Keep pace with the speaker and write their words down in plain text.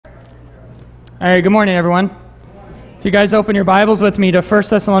All right, good morning, everyone. If you guys open your Bibles with me to 1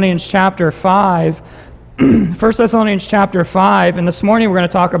 Thessalonians chapter 5. 1 Thessalonians chapter 5, and this morning we're going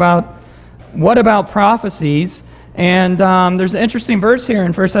to talk about what about prophecies. And there's an interesting verse here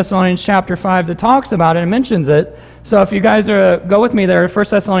in 1 Thessalonians chapter 5 that talks about it and mentions it. So if you guys go with me there, 1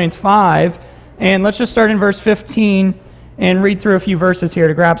 Thessalonians 5, and let's just start in verse 15 and read through a few verses here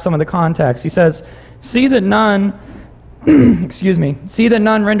to grab some of the context. He says, "See that none see that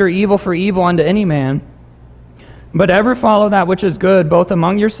none render evil for evil unto any man, but ever follow that which is good, both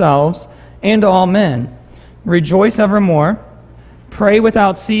among yourselves and to all men. Rejoice evermore, pray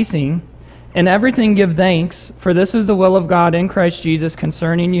without ceasing, in everything give thanks, for this is the will of God in Christ Jesus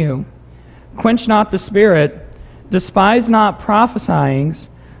concerning you. Quench not the spirit, despise not prophesyings,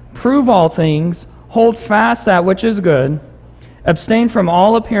 prove all things, hold fast that which is good, abstain from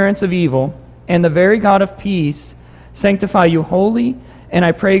all appearance of evil, and the very God of peace sanctify you wholly. And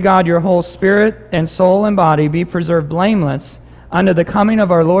I pray God your whole spirit and soul and body be preserved blameless unto the coming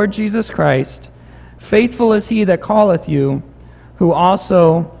of our Lord Jesus Christ. Faithful is he that calleth you, who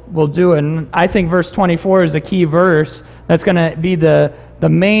also will do it." And I think verse 24 is a key verse that's going to be the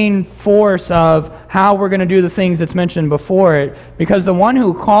main force of how we're going to do the things that's mentioned before it. Because the one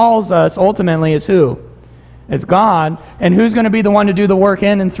who calls us ultimately is who? It's God. And who's going to be the one to do the work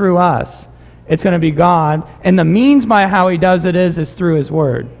in and through us? It's going to be God, and the means by how he does it is through his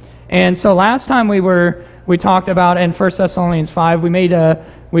word. And so last time we talked about in 1 Thessalonians 5,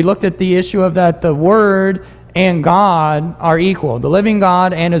 we looked at the issue of that the word and God are equal. The living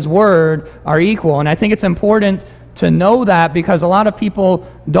God and his word are equal. And I think it's important to know that, because a lot of people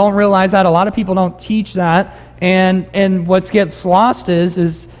don't realize that. A lot of people don't teach that. And what gets lost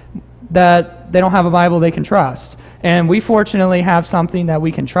is that they don't have a Bible they can trust. And we fortunately have something that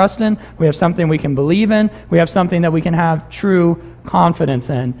we can trust in. We have something we can believe in. We have something that we can have true confidence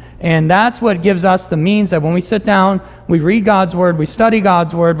in. And that's what gives us the means that when we sit down, we read God's word, we study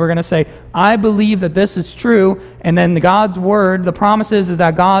God's word, we're going to say, I believe that this is true. And then God's word, the promise is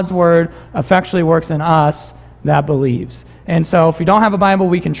that God's word effectually works in us that believes. And so if we don't have a Bible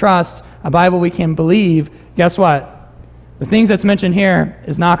we can trust, a Bible we can believe, guess what? The things that's mentioned here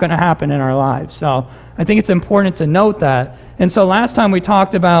is not going to happen in our lives. So I think it's important to note that. And so last time we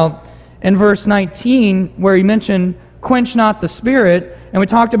talked about in verse 19 where he mentioned quench not the spirit, and we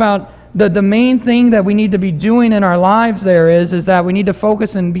talked about the main thing that we need to be doing in our lives there is that we need to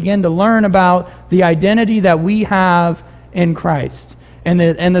focus and begin to learn about the identity that we have in Christ and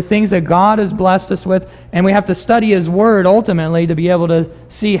the things that God has blessed us with. And we have to study his word ultimately to be able to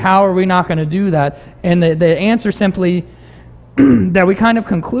see how are we not going to do that. And the answer simply that we kind of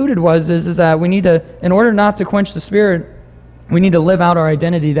concluded is that we need to, in order not to quench the spirit, we need to live out our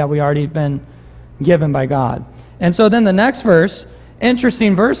identity that we already been given by God. And so then the next verse,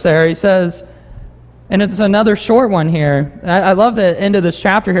 interesting verse there, he says, and it's another short one here. I love the end of this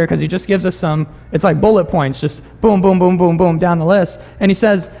chapter here because he just gives us it's like bullet points, just boom, boom, boom, boom, boom, down the list. And he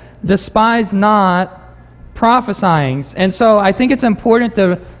says, despise not prophesyings. And so I think it's important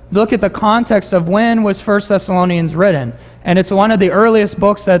to look at the context of when was 1 Thessalonians written. And it's one of the earliest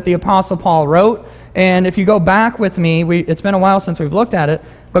books that the Apostle Paul wrote. And if you go back with me, it's been a while since we've looked at it,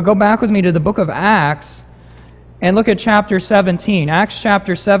 but go back with me to the book of Acts and look at chapter 17. Acts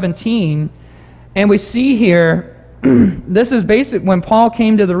chapter 17. And we see here, this is basic when Paul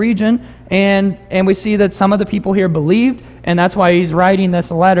came to the region, and we see that some of the people here believed, and that's why he's writing this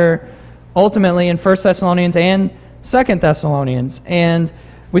letter ultimately in 1 Thessalonians and 2 Thessalonians. And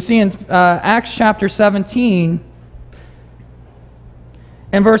we see in Acts chapter 17,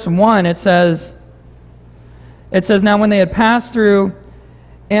 in verse 1, it says, "Now when they had passed through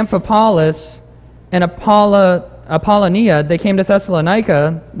Amphipolis and Apollonia, they came to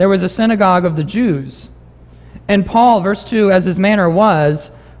Thessalonica. There was a synagogue of the Jews. And Paul," verse 2, "as his manner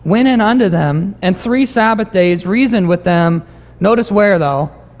was, went in unto them, and 3 Sabbath days reasoned with them." Notice where, though?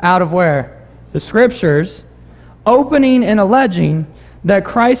 Out of where? The Scriptures. "Opening and alleging that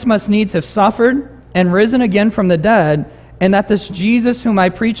Christ must needs have suffered and risen again from the dead, and that this Jesus whom I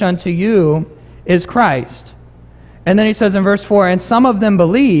preach unto you is Christ." And then he says in verse 4, "And some of them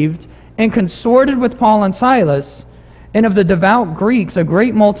believed, and consorted with Paul and Silas, and of the devout Greeks a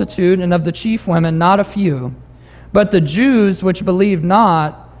great multitude, and of the chief women not a few. But the Jews which believed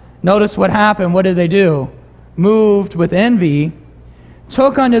not," notice what happened. What did they do? "Moved with envy,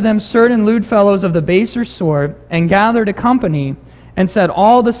 took unto them certain lewd fellows of the baser sort, and gathered a company, and set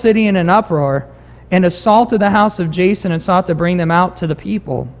all the city in an uproar, and assaulted the house of Jason, and sought to bring them out to the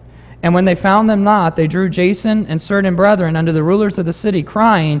people. And when they found them not, they drew Jason and certain brethren unto the rulers of the city,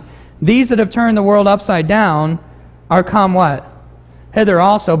 crying, These that have turned the world upside down are come what? hither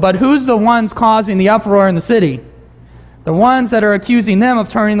also. But who's the ones causing the uproar in the city? The ones that are accusing them of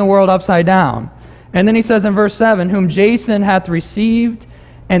turning the world upside down. And then he says in verse 7, whom Jason hath received,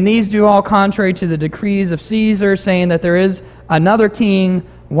 and these do all contrary to the decrees of Caesar, saying that there is another king,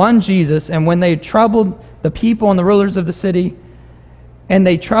 one Jesus. And when they troubled the people and the rulers of the city, when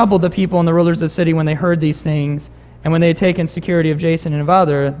they heard these things, and when they had taken security of Jason and of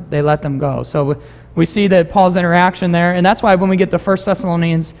other, they let them go. So we see that Paul's interaction there, and that's why when we get to 1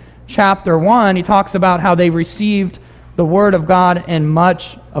 Thessalonians chapter 1, he talks about how they received the word of God in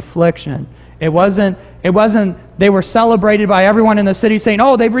much affliction. It wasn't they were celebrated by everyone in the city saying,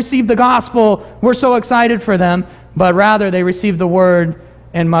 oh, they've received the gospel, we're so excited for them, but rather they received the word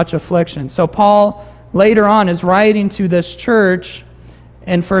in much affliction. So Paul later on is writing to this church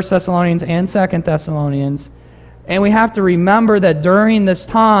in 1 Thessalonians and 2 Thessalonians, and we have to remember that during this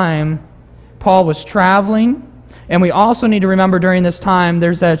time, Paul was traveling, and we also need to remember during this time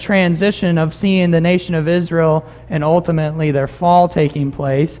there's that transition of seeing the nation of Israel and ultimately their fall taking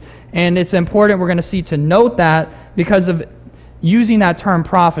place. And it's important, we're going to see, to note that because of using that term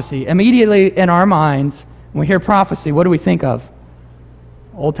prophecy. Immediately in our minds, when we hear prophecy, what do we think of?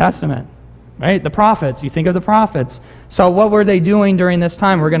 Old Testament, right? The prophets. You think of the prophets. So what were they doing during this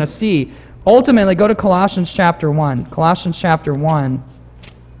time? We're going to see. Ultimately, go to Colossians chapter 1. Colossians chapter 1.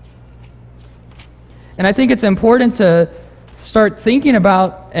 And I think it's important to start thinking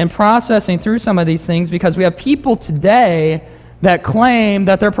about and processing through some of these things because we have people today that claim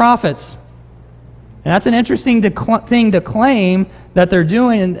that they're prophets. And that's an interesting thing to claim that they're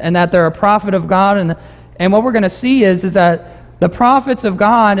doing and that they're a prophet of God. And what we're going to see is that the prophets of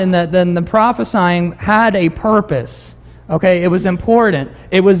God and then the prophesying had a purpose. Okay, it was important.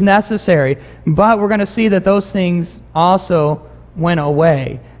 It was necessary. But we're going to see that those things also went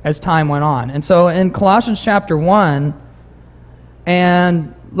away as time went on. And so in Colossians chapter 1,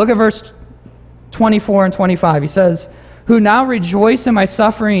 and look at verse 24 and 25, he says, who now rejoice in my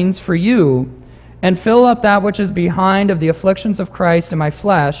sufferings for you, and fill up that which is behind of the afflictions of Christ in my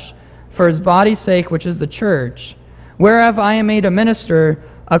flesh, for his body's sake, which is the church, whereof I am made a minister,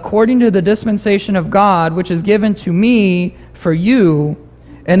 according to the dispensation of God, which is given to me for you.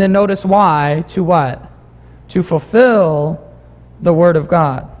 And then notice why. To what? To fulfill the word of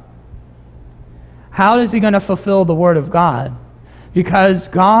God. How is he going to fulfill the word of God? Because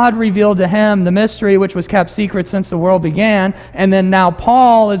God revealed to him the mystery which was kept secret since the world began, and then now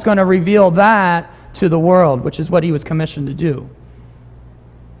Paul is going to reveal that to the world, which is what he was commissioned to do.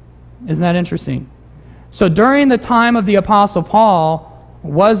 Isn't that interesting? So during the time of the Apostle Paul,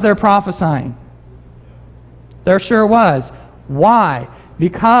 was there prophesying? There sure was. Why?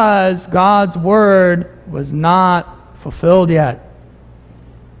 Because God's word was not fulfilled yet.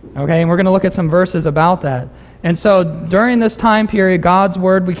 Okay, and we're going to look at some verses about that. And so during this time period, God's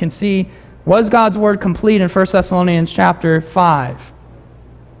word, we can see, was God's word complete in 1 Thessalonians chapter 5?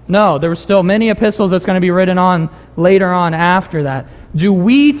 No, there were still many epistles that's going to be written on later on after that. Do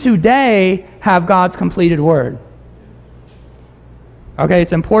we today have God's completed word? Okay,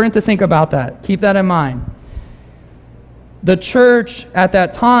 it's important to think about that. Keep that in mind. The church at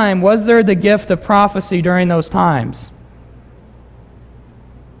that time, was there the gift of prophecy during those times?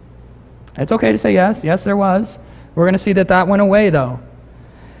 It's okay to say yes. Yes, there was. We're going to see that that went away, though.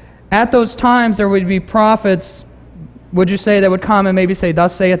 At those times, there would be prophets, would you say, that would come and maybe say,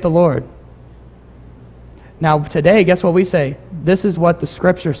 thus saith the Lord. Now, today, guess what we say? This is what the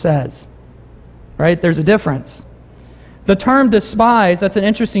Scripture says. Right? There's a difference. The term despise, that's an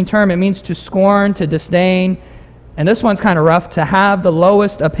interesting term. It means to scorn, to disdain. And this one's kind of rough, to have the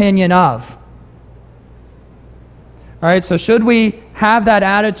lowest opinion of. All right, so should we have that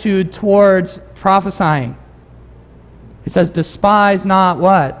attitude towards prophesying? It says, despise not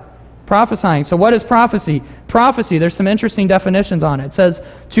what? Prophesying. So what is prophecy? Prophecy, there's some interesting definitions on it. It says,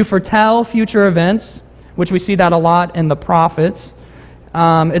 to foretell future events, which we see that a lot in the prophets.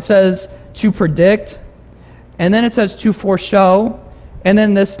 It says, to predict. And then it says, to foreshow. And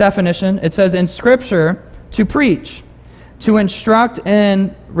then this definition, it says, in Scripture, to preach, to instruct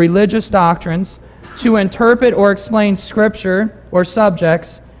in religious doctrines, to interpret or explain Scripture or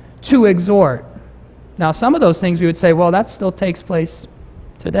subjects, to exhort. Now, some of those things we would say, well, that still takes place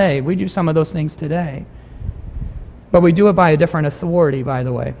today. We do some of those things today. But we do it by a different authority, by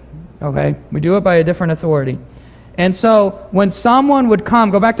the way. Okay? We do it by a different authority. And so, when someone would come,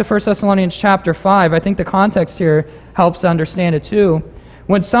 go back to 1 Thessalonians chapter 5, I think the context here helps to understand it too.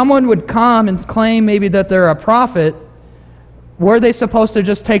 When someone would come and claim maybe that they're a prophet, were they supposed to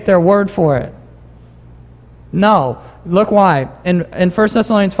just take their word for it? No. Look why. In 1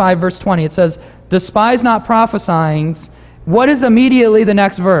 Thessalonians 5, verse 20, it says, despise not prophesying, What is immediately the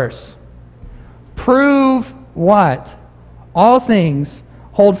next verse? Prove what? All things,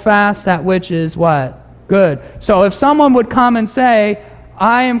 hold fast that which is what? Good. So if someone would come and say,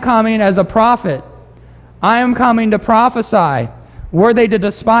 I am coming as a prophet, I am coming to prophesy, were they to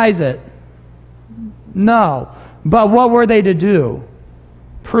despise it? No. But what were they to do?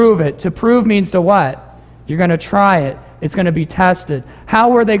 Prove it. To prove means to what? You're going to try it. It's going to be tested. How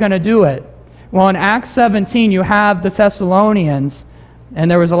were they going to do it? Well, in Acts 17, you have the Thessalonians,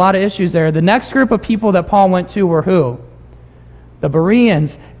 and there was a lot of issues there. The next group of people that Paul went to were who? The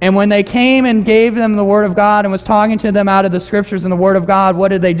Bereans. And when they came and gave them the Word of God and was talking to them out of the Scriptures and the Word of God, what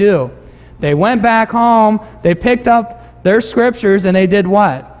did they do? They went back home, they picked up their Scriptures, and they did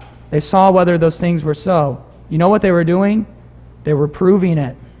what? They saw whether those things were so. You know what they were doing? They were proving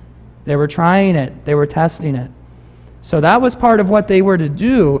it. They were trying it. They were testing it. So that was part of what they were to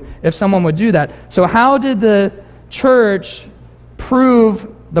do if someone would do that. So how did the church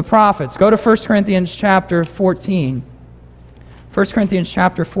prove the prophets? Go to 1 Corinthians chapter 14. 1 Corinthians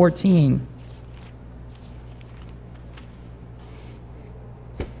chapter 14.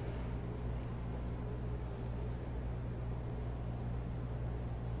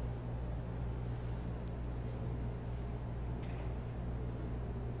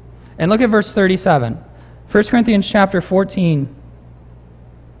 And look at verse 37. 1 Corinthians chapter 14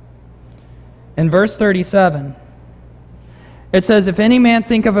 and verse 37. It says, if any man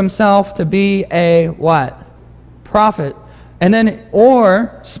think of himself to be a what? Prophet. And then,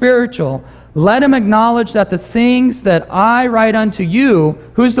 or spiritual, let him acknowledge that the things that I write unto you,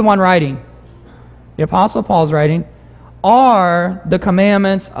 who's the one writing? The Apostle Paul's writing, are the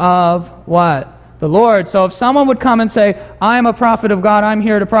commandments of what? The Lord. So if someone would come and say, I am a prophet of God, I'm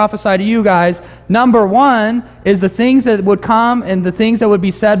here to prophesy to you guys, number one is the things that would come and the things that would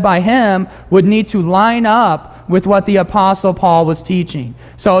be said by him would need to line up with what the Apostle Paul was teaching.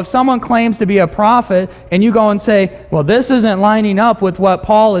 So if someone claims to be a prophet and you go and say, well, this isn't lining up with what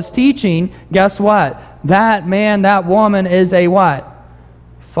Paul is teaching, guess what? That man, that woman is a what?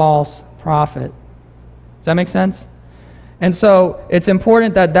 False prophet. Does that make sense? And so it's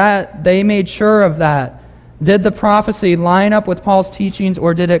important that they made sure of that. Did the prophecy line up with Paul's teachings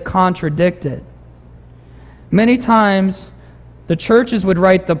or did it contradict it? Many times the churches would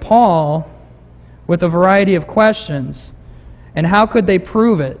write to Paul with a variety of questions. And how could they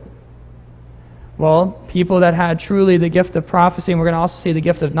prove it? Well, people that had truly the gift of prophecy, and we're going to also see the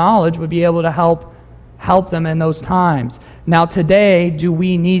gift of knowledge, would be able to help them in those times. Now today, do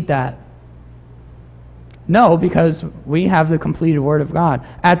we need that? No, because we have the completed Word of God.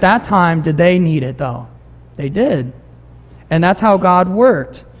 At that time, did they need it, though? They did. And that's how God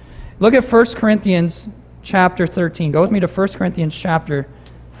worked. Look at 1 Corinthians chapter 13. Go with me to 1 Corinthians chapter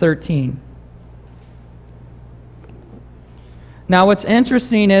 13. Now, what's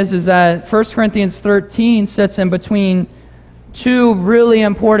interesting is that 1 Corinthians 13 sits in between two really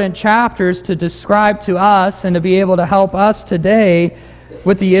important chapters to describe to us and to be able to help us today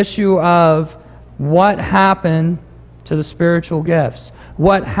with the issue of what happened to the spiritual gifts?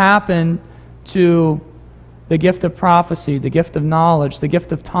 What happened to the gift of prophecy, the gift of knowledge, the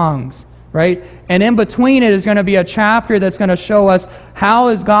gift of tongues, right? And in between it is going to be a chapter that's going to show us how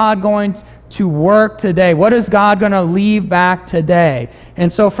is God going to work today? What is God going to leave back today?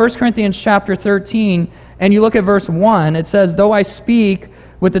 And so 1 Corinthians chapter 13, and you look at verse 1, it says, though I speak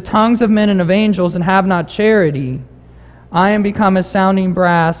with the tongues of men and of angels and have not charity, I am become as sounding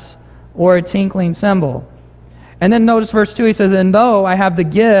brass or a tinkling cymbal. And then notice verse 2, he says, and though I have the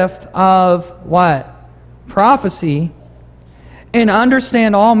gift of what? Prophecy, and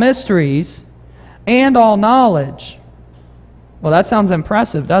understand all mysteries and all knowledge. Well, that sounds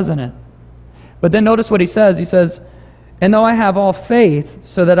impressive, doesn't it? But then notice what he says. He says, and though I have all faith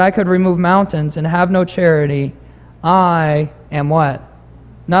so that I could remove mountains and have no charity, I am what?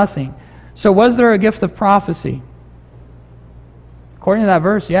 Nothing. So was there a gift of prophecy? According to that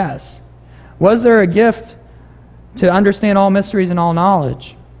verse, yes. Was there a gift to understand all mysteries and all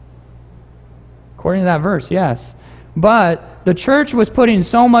knowledge? According to that verse, yes. But the church was putting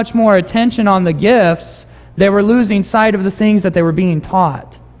so much more attention on the gifts, they were losing sight of the things that they were being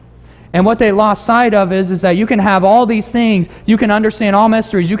taught. And what they lost sight of is that you can have all these things, you can understand all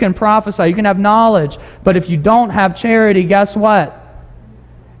mysteries, you can prophesy, you can have knowledge, but if you don't have charity, guess what?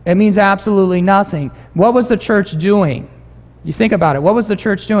 It means absolutely nothing. What was the church doing? You think about it. What was the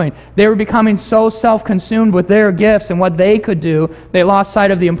church doing? They were becoming so self-consumed with their gifts and what they could do, they lost sight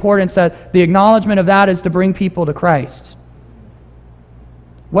of the importance that the acknowledgement of that is to bring people to Christ.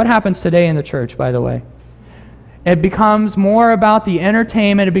 What happens today in the church, by the way? It becomes more about the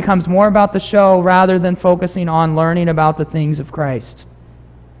entertainment. It becomes more about the show rather than focusing on learning about the things of Christ.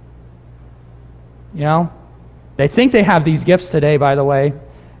 You know? They think they have these gifts today, by the way.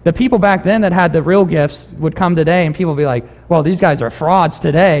 The people back then that had the real gifts would come today and people would be like, well, these guys are frauds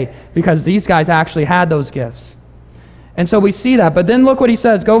today because these guys actually had those gifts. And so we see that. But then look what he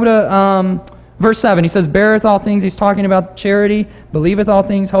says. Go to verse 7. He says, beareth all things. He's talking about charity. Believeth all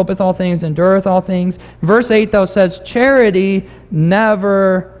things, hopeth all things, endureth all things. Verse 8, though, says, charity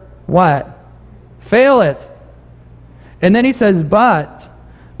never, what? Faileth. And then he says, but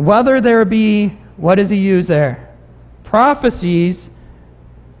whether there be, what does he use there? Prophecies,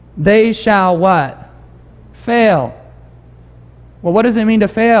 they shall what? Fail. Well, what does it mean to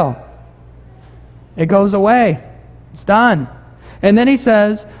fail? It goes away. It's done. And then he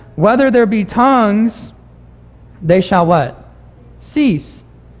says, whether there be tongues, they shall what? Cease.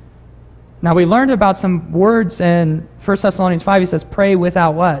 Now we learned about some words in 1 Thessalonians 5. He says, pray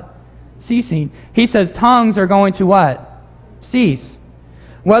without what? Ceasing. He says tongues are going to what? Cease.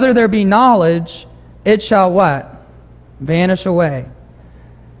 Whether there be knowledge, it shall what? Vanish away.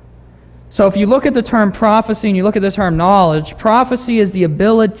 So if you look at the term prophecy and you look at the term knowledge, prophecy is the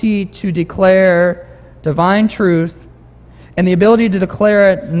ability to declare divine truth and the ability to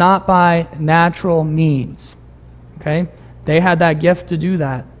declare it not by natural means. Okay? They had that gift to do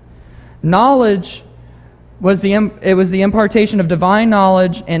that. Knowledge was the impartation of divine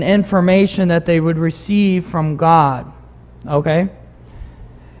knowledge and information that they would receive from God. Okay?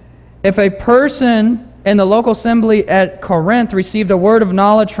 If a person in the local assembly at Corinth received a word of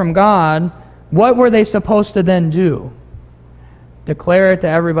knowledge from God, what were they supposed to then do? Declare it to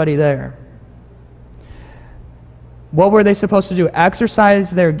everybody there. What were they supposed to do? Exercise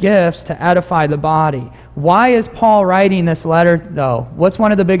their gifts to edify the body. Why is Paul writing this letter, though? What's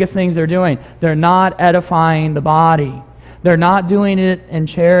one of the biggest things they're doing? They're not edifying the body. They're not doing it in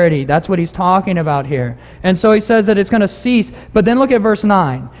charity. That's what he's talking about here. And so he says that it's going to cease. But then look at verse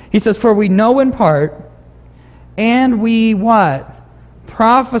 9. He says, for we know in part, and we what?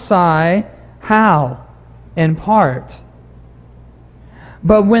 Prophesy how? In part.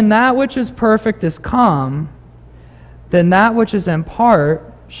 But when that which is perfect is come, then that which is in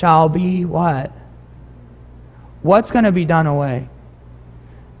part shall be what? What's going to be done away?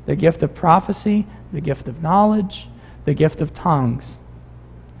 The gift of prophecy, the gift of knowledge, the gift of tongues.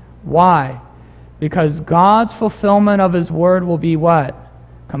 Why? Because God's fulfillment of His word will be what?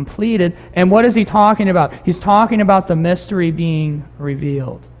 Completed. And what is He talking about? He's talking about the mystery being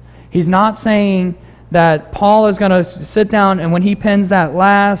revealed. He's not saying that Paul is going to sit down and when he pens that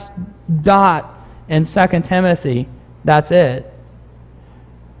last dot in 2 Timothy, that's it.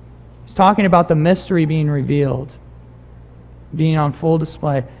 He's talking about the mystery being revealed, being on full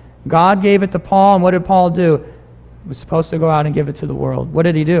display. God gave it to Paul, and what did Paul do? He was supposed to go out and give it to the world. What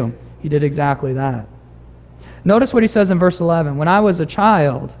did he do? He did exactly that. Notice what he says in verse 11. When I was a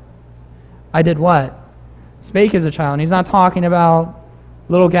child, I did what? Spake as a child. And he's not talking about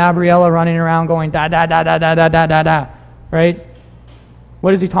little Gabriella running around going da da da da da da da da da. Right?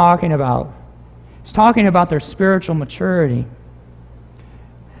 What is he talking about? He's talking about their spiritual maturity.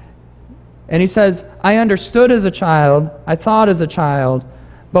 And he says, I understood as a child, I thought as a child,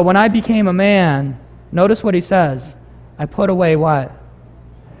 but when I became a man, notice what he says, I put away what?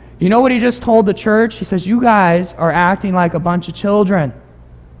 You know what he just told the church? He says, you guys are acting like a bunch of children.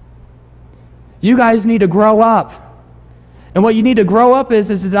 You guys need to grow up. And what you need to grow up is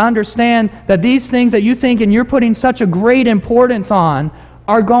to understand that these things that you think and you're putting such a great importance on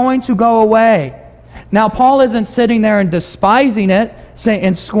are going to go away. Now, Paul isn't sitting there and despising it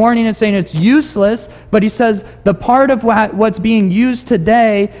and scorning it, saying it's useless, but he says the part of what's being used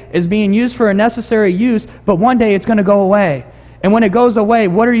today is being used for a necessary use, but one day it's going to go away. And when it goes away,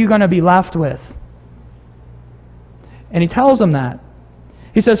 what are you going to be left with? And he tells them that.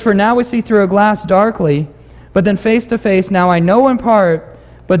 He says, for now we see through a glass darkly, but then face to face. Now I know in part,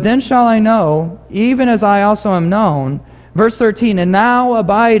 but then shall I know, even as I also am known. Verse 13, and now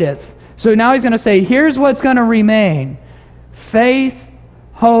abideth. So now he's going to say, here's what's going to remain. Faith,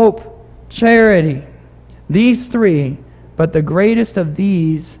 hope, charity. These three, but the greatest of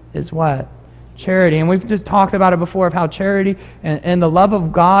these is what? Charity. And we've just talked about it before of how charity and the love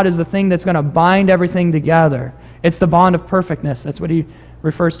of God is the thing that's going to bind everything together. It's the bond of perfectness. That's what he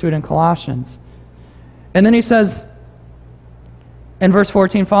refers to it in Colossians. And then he says in verse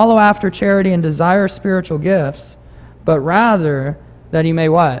 14, follow after charity and desire spiritual gifts, but rather that he may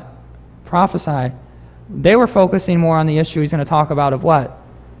what? Prophesy. They were focusing more on the issue he's going to talk about of what?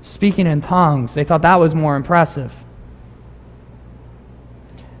 Speaking in tongues. They thought that was more impressive.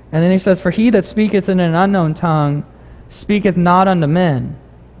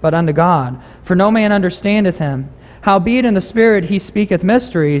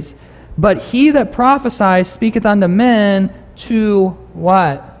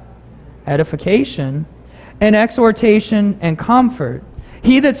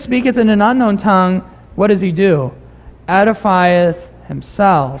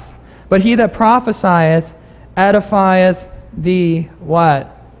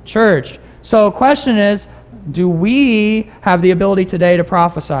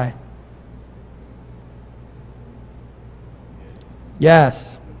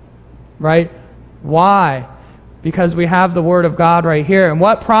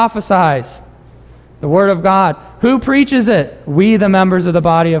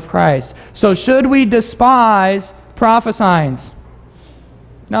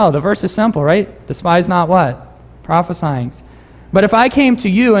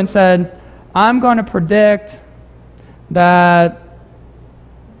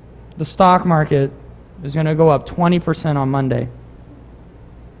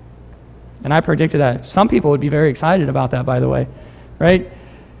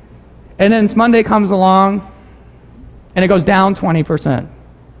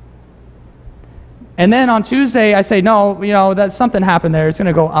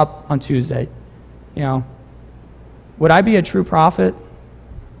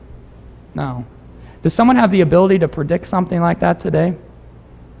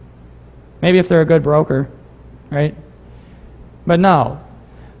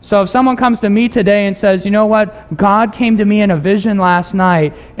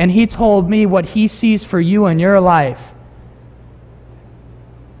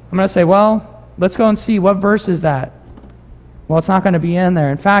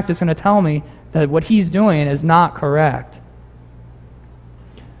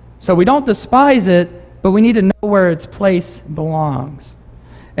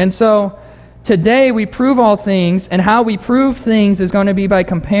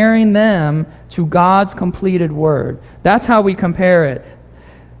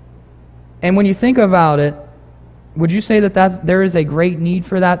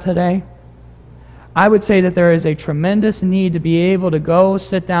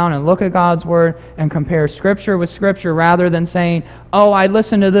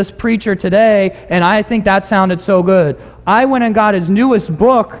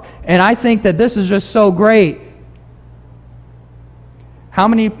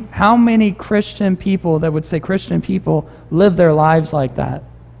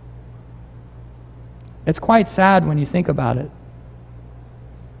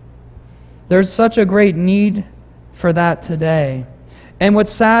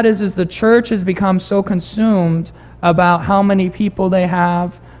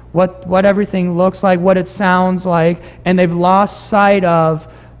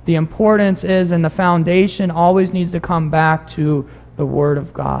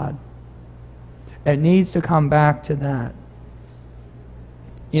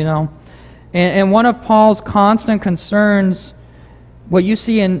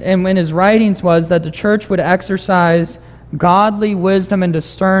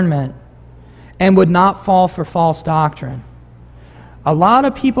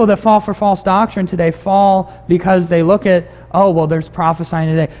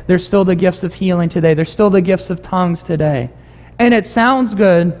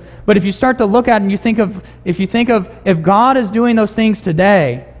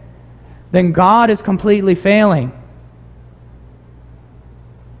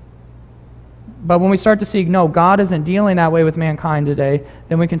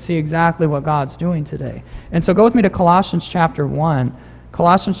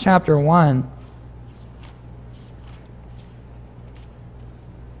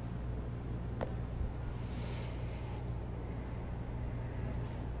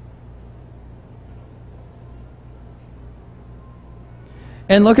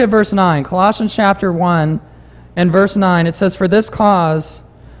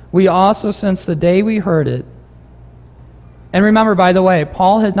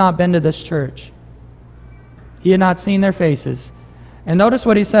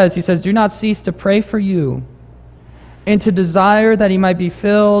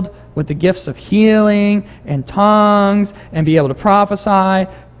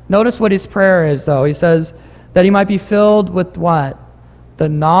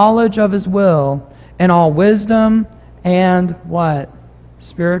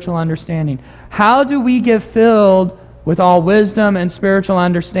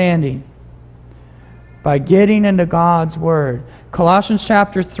 By getting into God's Word. Colossians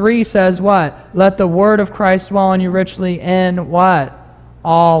chapter 3 says what? Let the Word of Christ dwell in you richly in what?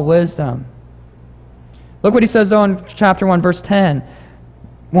 All wisdom. Look what he says though in chapter 1, verse 10.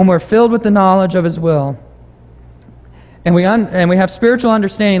 When we're filled with the knowledge of His will, and we have spiritual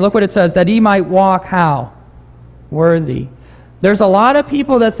understanding, look what it says, that ye might walk how? Worthy. There's a lot of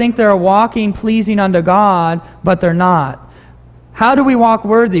people that think they're walking pleasing unto God, but they're not. How do we walk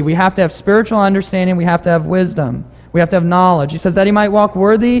worthy? We have to have spiritual understanding. We have to have wisdom. We have to have knowledge. He says that he might walk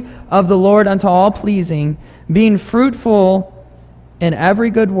worthy of the Lord unto all pleasing, being fruitful in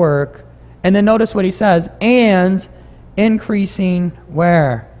every good work. And then notice what he says, and increasing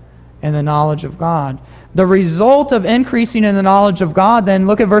where? In the knowledge of God. The result of increasing in the knowledge of God, then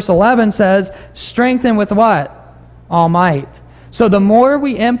look at verse 11, says, strengthen with what? All might. So the more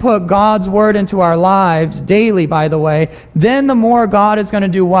we input God's Word into our lives, daily by the way, then the more God is going to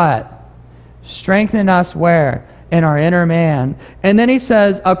do what? Strengthen us where? In our inner man. And then he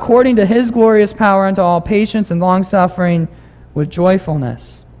says, according to His glorious power unto all patience and long-suffering with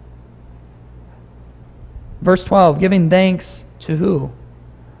joyfulness. Verse 12, giving thanks to who?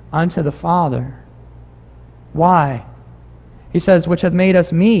 Unto the Father. Why? He says, which hath made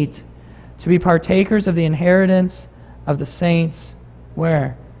us meet to be partakers of the inheritance of the saints,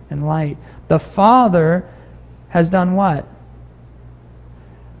 where? In light. The Father has done what?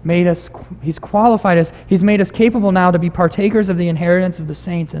 He's qualified us. He's made us capable now to be partakers of the inheritance of the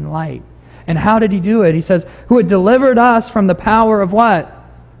saints in light. And how did He do it? He says, who had delivered us from the power of what?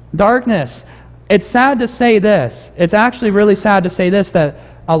 Darkness. It's sad to say this. It's actually really sad to say this, that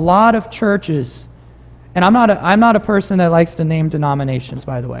a lot of churches, and I'm not a person that likes to name denominations,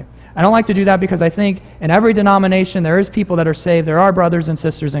 by the way. I don't like to do that because I think in every denomination there is people that are saved. There are brothers and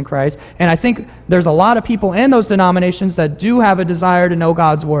sisters in Christ. And I think there's a lot of people in those denominations that do have a desire to know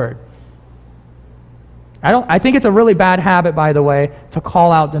God's Word. I think it's a really bad habit, by the way, to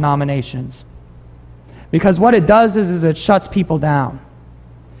call out denominations. Because what it does is it shuts people down.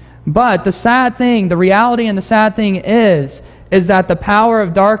 But the sad thing, the reality and the sad thing is that the power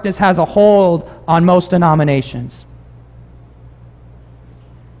of darkness has a hold on most denominations.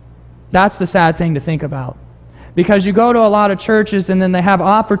 That's the sad thing to think about. Because you go to a lot of churches and then they have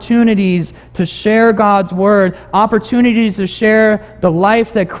opportunities to share God's Word, opportunities to share the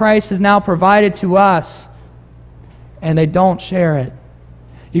life that Christ has now provided to us, and they don't share it.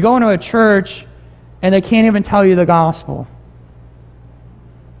 You go into a church and they can't even tell you the gospel.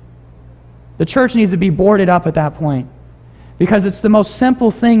 The church needs to be boarded up at that point because it's the most simple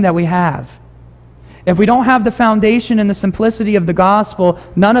thing that we have. If we don't have the foundation and the simplicity of the gospel,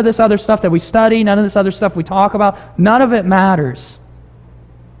 none of this other stuff that we study, none of this other stuff we talk about, none of it matters.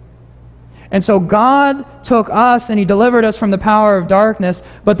 And so God took us and He delivered us from the power of darkness,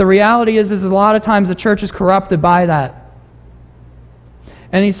 but the reality is a lot of times the church is corrupted by that.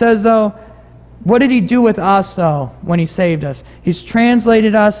 And He says, though, what did He do with us, though, when He saved us? He's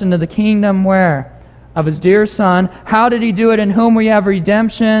translated us into the kingdom where? Of His dear Son. How did He do it? In whom we have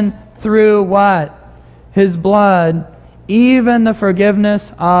redemption through what? His blood, even the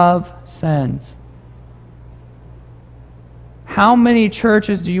forgiveness of sins. How many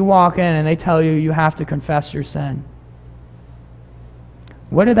churches do you walk in and they tell you you have to confess your sin?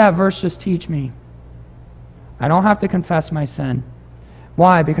 What did that verse just teach me? I don't have to confess my sin.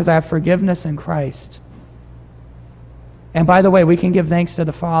 Why? Because I have forgiveness in Christ. And by the way, we can give thanks to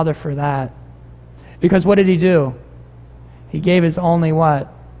the Father for that. Because what did He do? He gave His only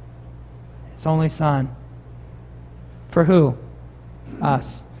what? His only Son. For who?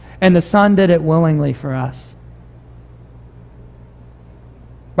 Us. And the Son did it willingly for us.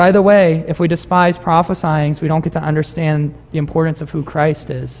 By the way, if we despise prophesying, we don't get to understand the importance of who Christ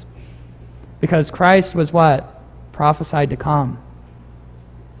is. Because Christ was what? Prophesied to come.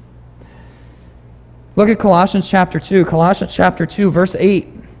 Look at Colossians chapter 2. Colossians chapter 2, verse 8.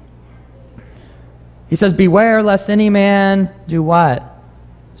 He says, beware lest any man do what?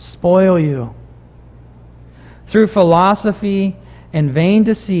 Spoil you. Through philosophy and vain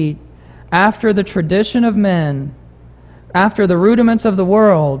deceit, after the tradition of men, after the rudiments of the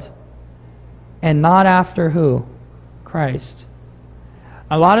world, and not after who? Christ.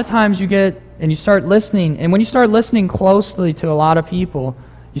 A lot of times you get, and you start listening, and when you start listening closely to a lot of people,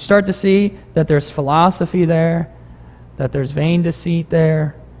 you start to see that there's philosophy there, that there's vain deceit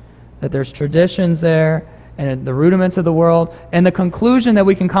there, that there's traditions there, and the rudiments of the world. And the conclusion that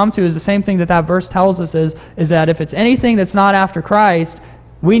we can come to is the same thing that verse tells us is that if it's anything that's not after Christ,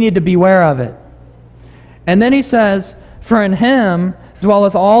 we need to beware of it. And then he says, for in Him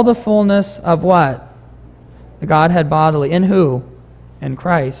dwelleth all the fullness of what? The Godhead bodily. In who? In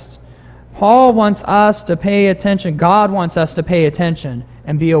Christ. Paul wants us to pay attention. God wants us to pay attention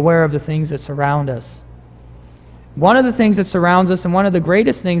and be aware of the things that surround us. One of the things that surrounds us, and one of the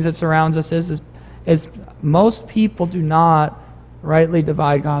greatest things that surrounds us is most people do not rightly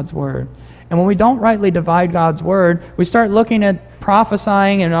divide God's word. And when we don't rightly divide God's word, we start looking at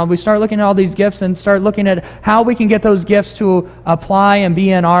prophesying, and we start looking at all these gifts and start looking at how we can get those gifts to apply and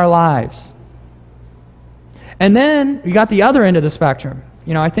be in our lives. And then you got the other end of the spectrum.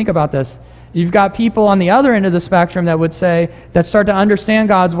 I think about this. You've got people on the other end of the spectrum that start to understand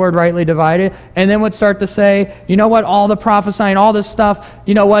God's word rightly divided, and then would start to say, you know what, all the prophesying, all this stuff,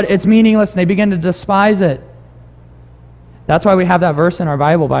 you know what, it's meaningless, and they begin to despise it. That's why we have that verse in our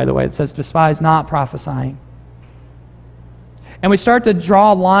Bible, by the way. It says, despise not prophesying. And we start to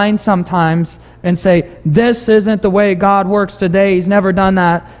draw lines sometimes and say, this isn't the way God works today. He's never done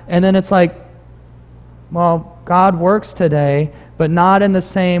that. And then it's like, well, God works today, but not in the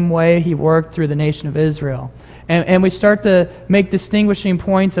same way He worked through the nation of Israel. And we start to make distinguishing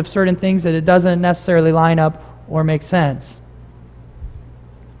points of certain things that it doesn't necessarily line up or make sense.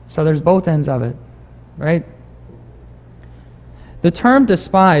 So there's both ends of it, right? The term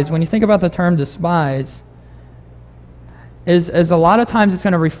despise, when you think about the term despise, is a lot of times it's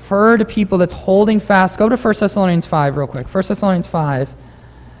going to refer to people that's holding fast. Go to 1 Thessalonians 5 real quick. 1 Thessalonians 5.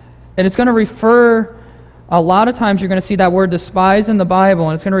 And it's going to refer, a lot of times you're going to see that word despise in the Bible,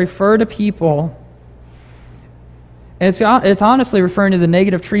 and it's going to refer to people, and it's honestly referring to the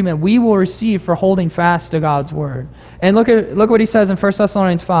negative treatment we will receive for holding fast to God's word. And look what he says in 1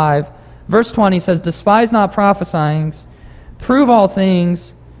 Thessalonians 5. Verse 20 says, despise not prophesying, prove all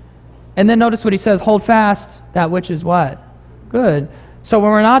things. And then notice what he says, hold fast that which is what? Good. So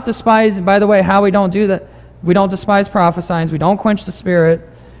when we're not despised, by the way, how we don't do that, we don't despise prophesying, we don't quench the spirit,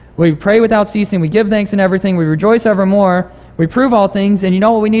 we pray without ceasing, we give thanks in everything, we rejoice evermore, we prove all things, and you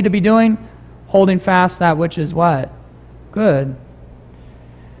know what we need to be doing? Holding fast that which is what? Good.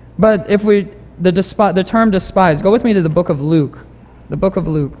 But if the term despise, go with me to the book of Luke. The book of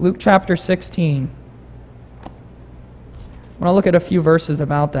Luke. Luke chapter 16. I want to look at a few verses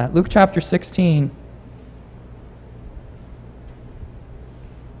about that. Luke chapter 16.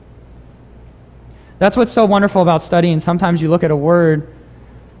 That's what's so wonderful about studying. Sometimes you look at a word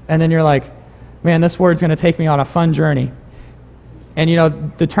and then you're like, man, this word's going to take me on a fun journey. And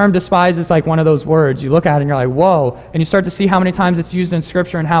the term despise is like one of those words. You look at it and you're like, whoa. And you start to see how many times it's used in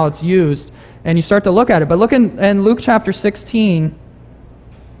Scripture and how it's used. And you start to look at it. But look in Luke chapter 16.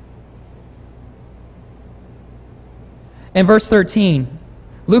 In verse 13,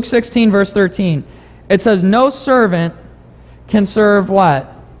 Luke 16, verse 13, it says, no servant can serve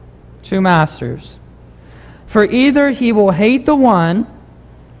what? Two masters. For either he will hate the one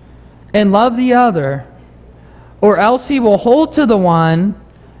and love the other, or else he will hold to the one,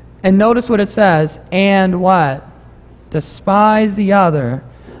 and notice what it says, and what? Despise the other.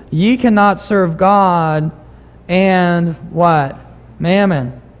 Ye cannot serve God and what?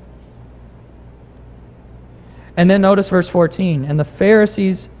 Mammon. And then notice verse 14. And the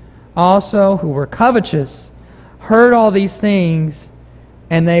Pharisees also, who were covetous, heard all these things,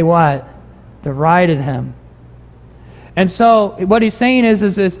 and they what? Derided him. And so what he's saying is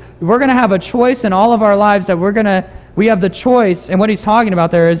we're going to have a choice in all of our lives that we have the choice, and what he's talking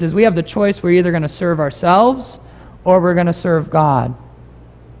about there is we have the choice. We're either going to serve ourselves or we're going to serve God.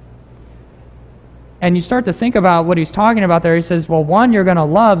 And you start to think about what he's talking about there. He says, well, one you're going to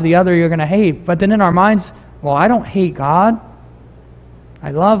love, the other you're going to hate. But then in our minds, well, I don't hate God. I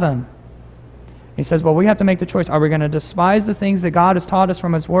love Him. He says, well, we have to make the choice. Are we going to despise the things that God has taught us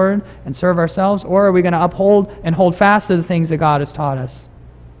from His Word and serve ourselves? Or are we going to uphold and hold fast to the things that God has taught us?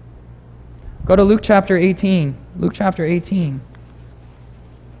 Go to Luke chapter 18. Luke chapter 18.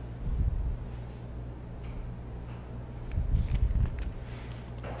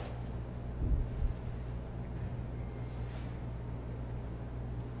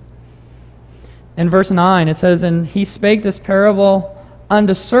 In verse 9, it says, and he spake this parable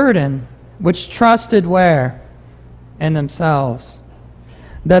unto certain which trusted where? In themselves,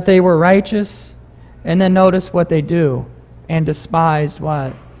 that they were righteous, and then notice what they do, and despised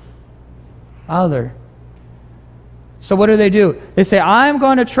what? Other. So what do? They say, I'm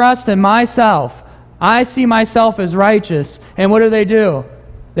going to trust in myself. I see myself as righteous. And what do?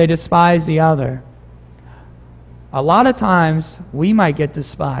 They despise the other. A lot of times, we might get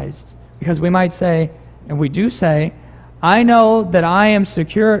despised, because we might say, and we do say, I know that I am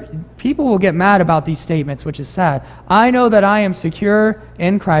secure. People will get mad about these statements, which is sad. I know that I am secure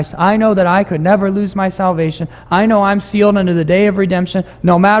in Christ. I know that I could never lose my salvation. I know I'm sealed unto the day of redemption,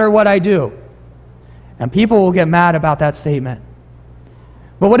 no matter what I do. And people will get mad about that statement.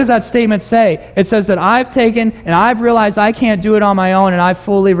 But what does that statement say? It says that I've taken and I've realized I can't do it on my own, and I've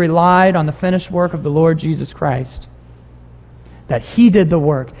fully relied on the finished work of the Lord Jesus Christ. That He did the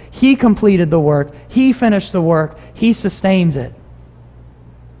work. He completed the work. He finished the work. He sustains it.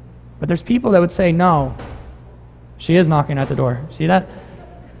 But there's people that would say, no, she is knocking at the door. See that?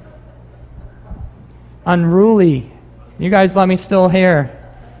 Unruly. You guys let me still here.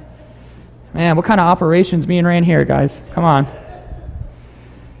 Man, what kind of operations being ran here, guys? Come on.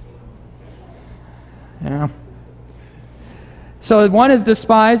 Yeah. So one is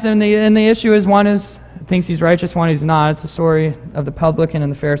despised, and the issue is one thinks he's righteous, one he's not. It's the story of the publican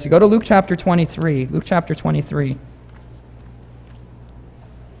and the Pharisee. Go to Luke chapter 23. Luke chapter 23.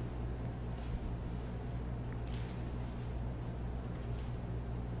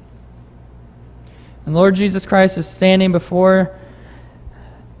 And Lord Jesus Christ is standing before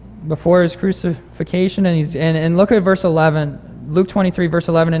His crucifixion, and look at verse 11. Luke 23, verse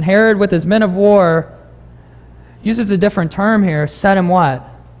 11. And Herod, with his men of war, uses a different term here. Set him what?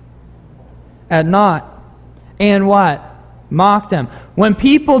 At naught. And what? Mocked him. When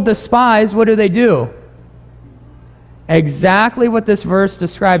people despise, what do? Exactly what this verse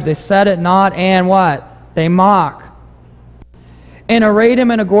describes. They set at naught and what? They mock. And arrayed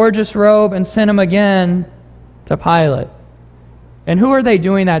him in a gorgeous robe and sent him again to Pilate. And who are they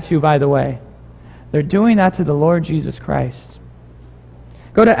doing that to, by the way? They're doing that to the Lord Jesus Christ.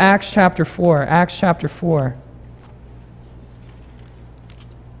 Go to Acts chapter 4. Acts chapter 4.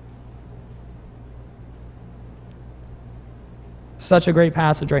 Such a great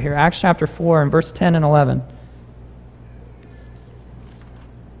passage right here. Acts chapter 4 and verse 10 and 11.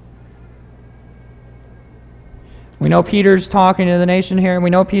 We know Peter's talking to the nation here, and we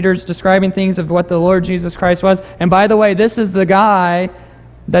know Peter's describing things of what the Lord Jesus Christ was. And by the way, this is the guy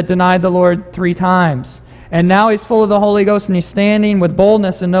that denied the Lord 3 times. And now he's full of the Holy Ghost, and he's standing with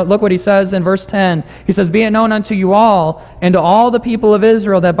boldness. And look what he says in verse 10. He says, "Be it known unto you all, and to all the people of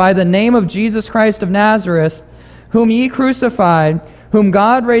Israel, that by the name of Jesus Christ of Nazareth, whom ye crucified, whom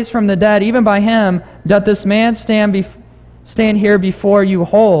God raised from the dead, even by him doth this man stand here before you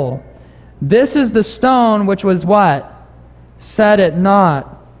whole. This is the stone which was what? Set at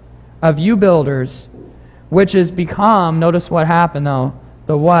naught of you builders, which is become," notice what happened though,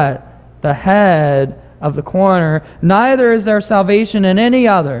 the what? The head of the corner. "Neither is there salvation in any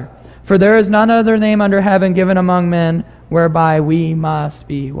other, for there is none other name under heaven given among men whereby we must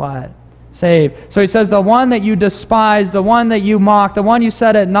be" what? Saved. So he says the one that you despise, the one that you mock, the one you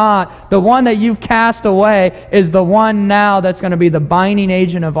set at naught, the one that you've cast away is the one now that's going to be the binding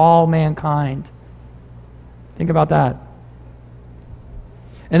agent of all mankind. Think about that.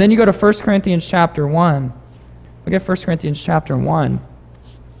 And then you go to 1 Corinthians chapter 1. Look at 1 Corinthians chapter 1.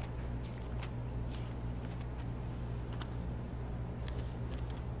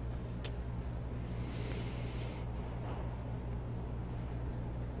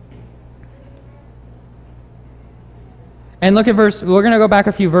 And look at we're going to go back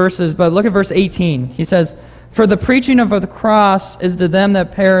a few verses, but look at verse 18. He says, "For the preaching of the cross is to them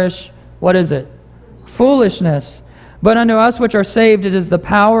that perish," what is it? "Foolishness. But unto us which are saved it is the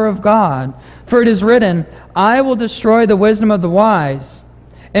power of God. For it is written, I will destroy the wisdom of the wise,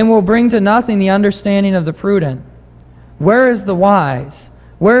 and will bring to nothing the understanding of the prudent. Where is the wise?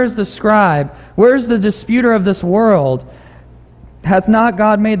 Where is the scribe? Where is the disputer of this world? Hath not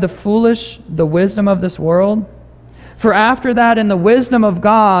God made the foolish the wisdom of this world? For after that, in the wisdom of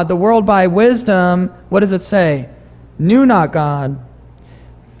God, the world by wisdom," what does it say? "Knew not God.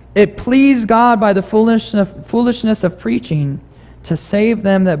 It pleased God by the foolishness of preaching to save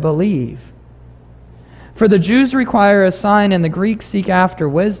them that believe. For the Jews require a sign, and the Greeks seek after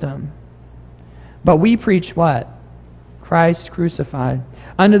wisdom. But we preach" what? "Christ crucified.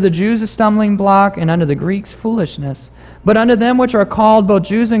 Unto the Jews a stumbling block, and unto the Greeks foolishness. But unto them which are called, both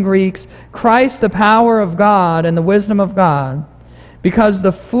Jews and Greeks, Christ the power of God and the wisdom of God. Because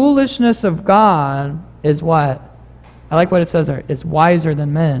the foolishness of God is" what? I like what it says there. "Is wiser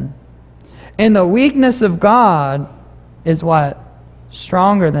than men. And the weakness of God is" what?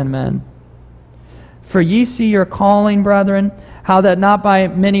 "Stronger than men. For ye see your calling, brethren, how that not by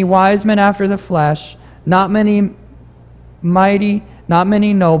many wise men after the flesh, not many mighty, not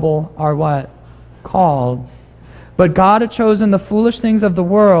many noble are" what? "Called. But God had chosen the foolish things of the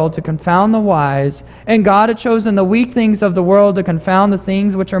world to confound the wise, and God had chosen the weak things of the world to confound the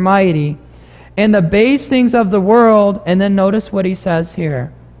things which are mighty, and the base things of the world," and then notice what he says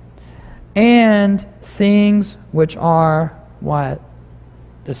here, "and things which are" what?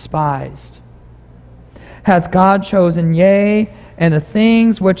 "Despised. Hath God chosen, yea, and the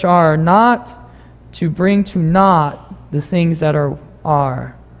things which are not, to bring to naught the things that are"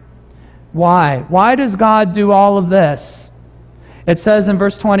 are. Why? Why does God do all of this? It says in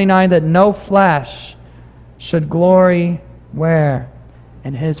verse 29 that no flesh should glory where?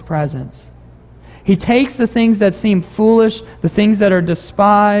 In His presence. He takes the things that seem foolish, the things that are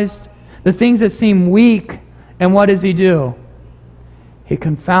despised, the things that seem weak, and what does He do? He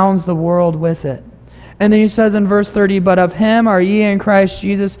confounds the world with it. And then He says in verse 30, but of Him are ye in Christ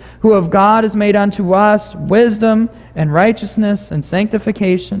Jesus, who of God is made unto us wisdom and righteousness and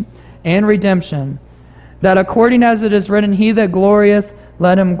sanctification and redemption, that according as it is written, he that glorieth,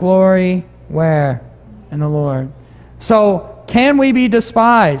 let him glory where? In the Lord. So, can we be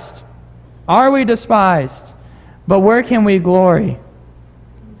despised? Are we despised? But where can we glory?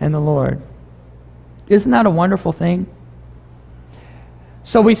 In the Lord. Isn't that a wonderful thing?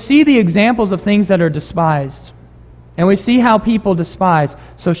 So we see the examples of things that are despised. And we see how people despise.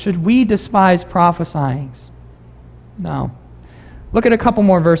 So should we despise prophesying? No. Look at a couple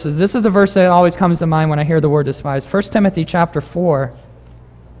more verses. This is the verse that always comes to mind when I hear the word despise. 1 Timothy chapter 4.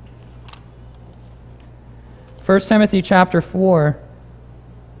 1 Timothy chapter 4.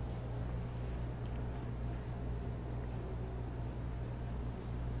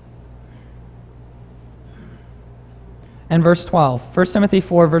 And verse 12. 1 Timothy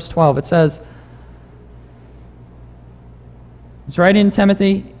 4, verse 12. It says, he's writing to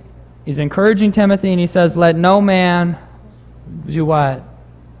Timothy, he's encouraging Timothy, and he says, let no man do what?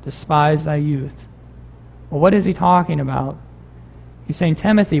 Despise thy youth. Well, what is he talking about? He's saying,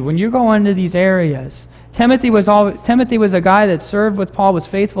 Timothy, when you go into these areas, Timothy was a guy that served with Paul, was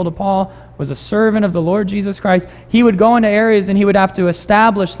faithful to Paul, was a servant of the Lord Jesus Christ. He would go into areas and he would have to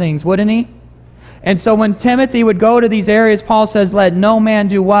establish things, wouldn't he? And so when Timothy would go to these areas, Paul says, let no man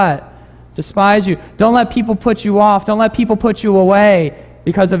do what? Despise you. Don't let people put you off. Don't let people put you away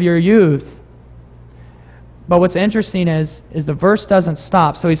because of your youth. But what's interesting is the verse doesn't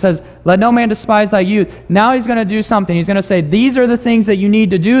stop. So he says, let no man despise thy youth. Now he's going to do something. He's going to say, these are the things that you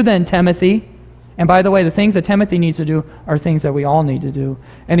need to do then, Timothy. And by the way, the things that Timothy needs to do are things that we all need to do.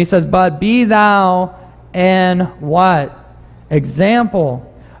 And he says, but be thou an what? Example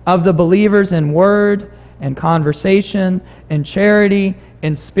of the believers in word and conversation, in charity,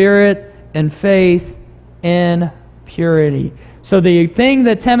 in spirit, in faith, in purity. So the thing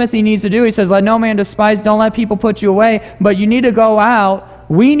that Timothy needs to do, he says, let no man despise, don't let people put you away, but you need to go out,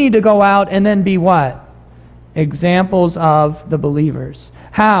 we need to go out and then be what? Examples of the believers.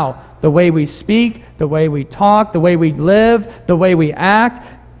 How? The way we speak, the way we talk, the way we live, the way we act,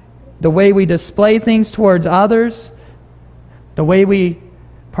 the way we display things towards others, the way we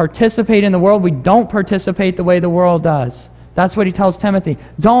participate in the world. We don't participate the way the world does. That's what he tells Timothy.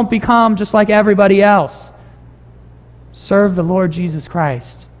 Don't become just like everybody else. Serve the Lord Jesus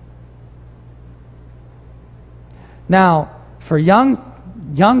Christ. Now, for young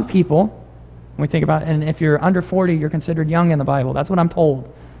people, when we think about it, and if you're under 40, you're considered young in the Bible. That's what I'm told.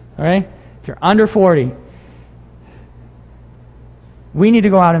 All right? If you're under 40, we need to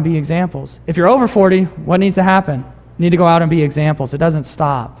go out and be examples. If you're over 40, what needs to happen? You need to go out and be examples. It doesn't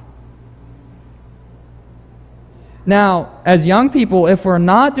stop. Now, as young people, if we're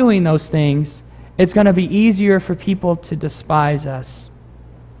not doing those things, it's going to be easier for people to despise us.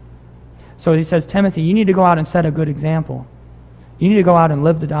 So he says, Timothy, you need to go out and set a good example. You need to go out and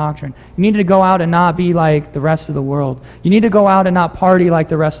live the doctrine. You need to go out and not be like the rest of the world. You need to go out and not party like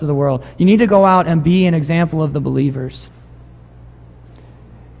the rest of the world. You need to go out and be an example of the believers.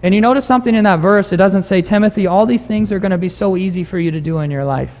 And you notice something in that verse. It doesn't say, Timothy, all these things are going to be so easy for you to do in your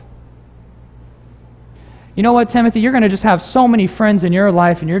life. You know what, Timothy? You're going to just have so many friends in your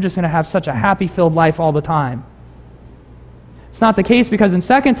life, and you're just going to have such a happy-filled life all the time. It's not the case, because in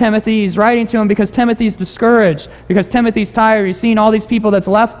 2 Timothy, he's writing to him because Timothy's discouraged, because Timothy's tired. He's seen all these people that's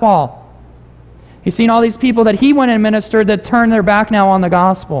left Paul. He's seen all these people that he went and ministered that turned their back now on the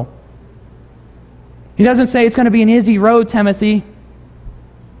gospel. He doesn't say it's going to be an easy road, Timothy.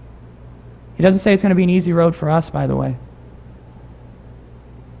 He doesn't say it's going to be an easy road for us, by the way.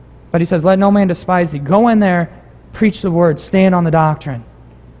 But he says, let no man despise thee. Go in there, preach the word, stand on the doctrine.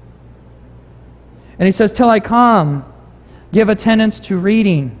 And he says, till I come, give attendance to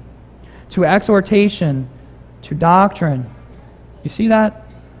reading, to exhortation, to doctrine. You see that?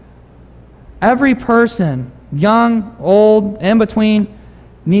 Every person, young, old, in between,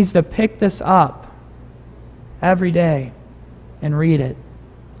 needs to pick this up every day and read it.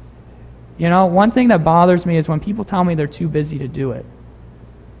 You know, one thing that bothers me is when people tell me they're too busy to do it.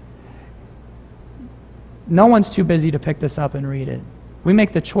 No one's too busy to pick this up and read it. We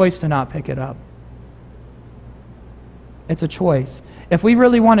make the choice to not pick it up. It's a choice. If we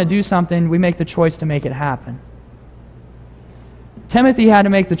really want to do something, we make the choice to make it happen. Timothy had to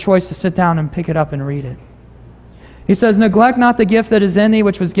make the choice to sit down and pick it up and read it. He says, neglect not the gift that is in thee,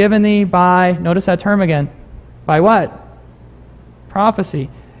 which was given thee by, notice that term again, by what? Prophecy.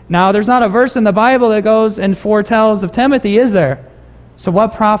 Now, there's not a verse in the Bible that goes and foretells of Timothy, is there? So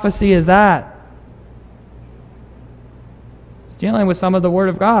what prophecy is that? It's dealing with some of the Word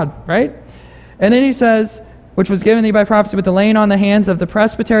of God, right? And then he says, which was given thee by prophecy with the laying on the hands of the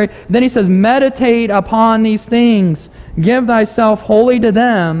presbytery. And then he says, meditate upon these things. Give thyself wholly to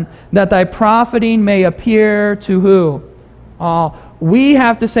them, that thy profiting may appear to who? All. We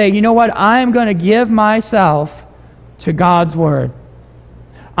have to say, you know what? I'm going to give myself to God's Word.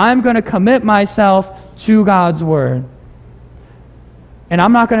 I'm going to commit myself to God's Word. And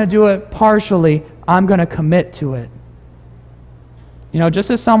I'm not going to do it partially. I'm going to commit to it. You know,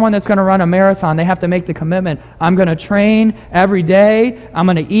 just as someone that's going to run a marathon, they have to make the commitment. I'm going to train every day. I'm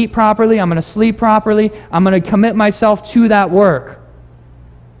going to eat properly. I'm going to sleep properly. I'm going to commit myself to that work.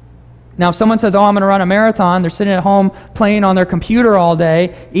 Now, if someone says, oh, I'm going to run a marathon, they're sitting at home playing on their computer all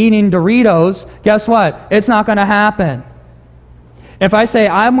day, eating Doritos, guess what? It's not going to happen. If I say,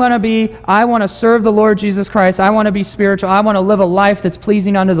 I want to serve the Lord Jesus Christ, I want to be spiritual, I want to live a life that's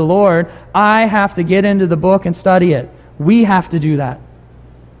pleasing unto the Lord, I have to get into the book and study it. We have to do that.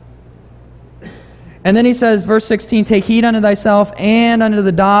 And then he says, verse 16, take heed unto thyself and unto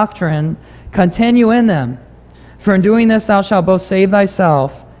the doctrine, continue in them. For in doing this thou shalt both save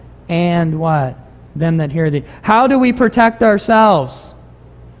thyself and what? Them that hear thee. How do we protect ourselves?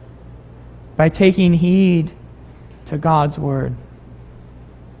 By taking heed to God's Word.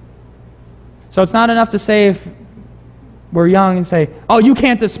 So it's not enough to say if we're young and say, oh, you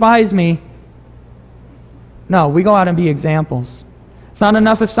can't despise me. No, we go out and be examples. It's not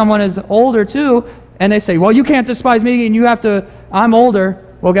enough if someone is older too, and they say, well, you can't despise me, and you have to, I'm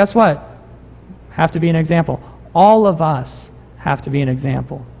older. Well, guess what? Have to be an example. All of us have to be an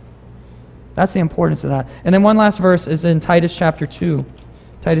example. That's the importance of that. And then one last verse is in Titus chapter 2.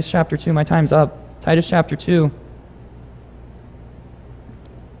 Titus chapter 2, my time's up. Titus chapter 2.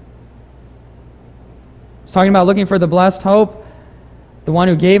 It's talking about looking for the blessed hope, the one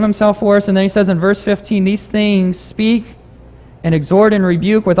who gave himself for us. And then he says in verse 15, these things speak and exhort and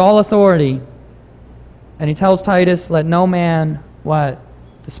rebuke with all authority. And he tells Titus, let no man, what?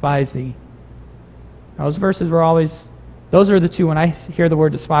 Despise thee. Now, those verses were always, those are the two, when I hear the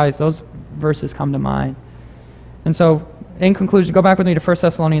word despise, those verses come to mind. And so, in conclusion, go back with me to 1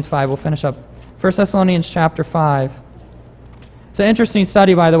 Thessalonians 5. We'll finish up. 1 Thessalonians chapter 5. It's an interesting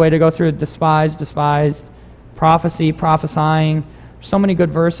study, by the way, to go through despised, prophecy, prophesying. So many good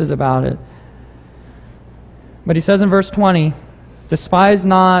verses about it. But he says in verse 20, despise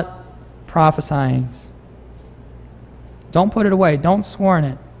not prophesying. Don't put it away. Don't scorn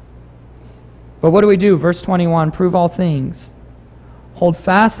it. But what do we do? Verse 21, prove all things. Hold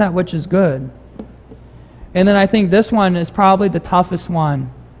fast that which is good. And then I think this one is probably the toughest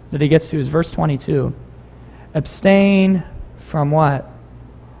one that he gets to, is verse 22. Abstain from what?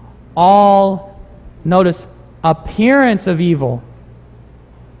 All, notice, appearance of evil.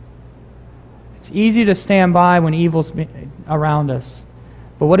 It's easy to stand by when evil's around us.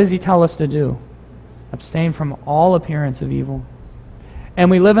 But what does he tell us to do? Abstain from all appearance of evil. And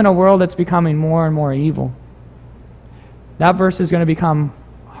we live in a world that's becoming more and more evil. That verse is going to become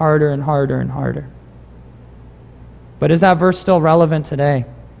harder and harder and harder. But is that verse still relevant today?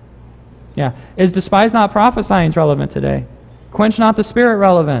 Yeah. Is despise not prophesying relevant today? Quench not the spirit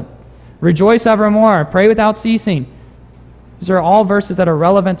relevant? Rejoice evermore. Pray without ceasing. These are all verses that are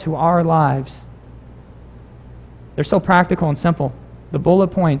relevant to our lives. They're so practical and simple. The bullet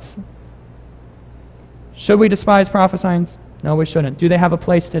points. Should we despise prophesying? No, we shouldn't. Do they have a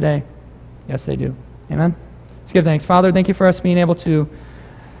place today? Yes, they do. Amen? Let's give thanks. Father, thank you for us being able to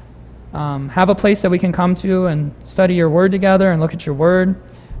have a place that we can come to and study your word together and look at your word.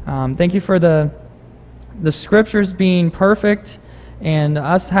 Thank you for the scriptures being perfect and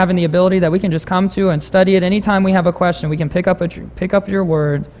us having the ability that we can just come to and study it. Anytime we have a question, we can pick up your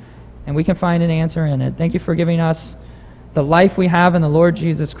word and we can find an answer in it. Thank you for giving us the life we have in the Lord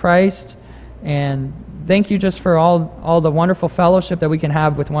Jesus Christ. And thank you just for all the wonderful fellowship that we can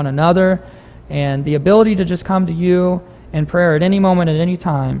have with one another and the ability to just come to you in prayer at any moment, at any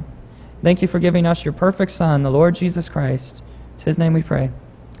time. Thank you for giving us your perfect Son, the Lord Jesus Christ. It's his name we pray.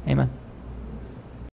 Amen.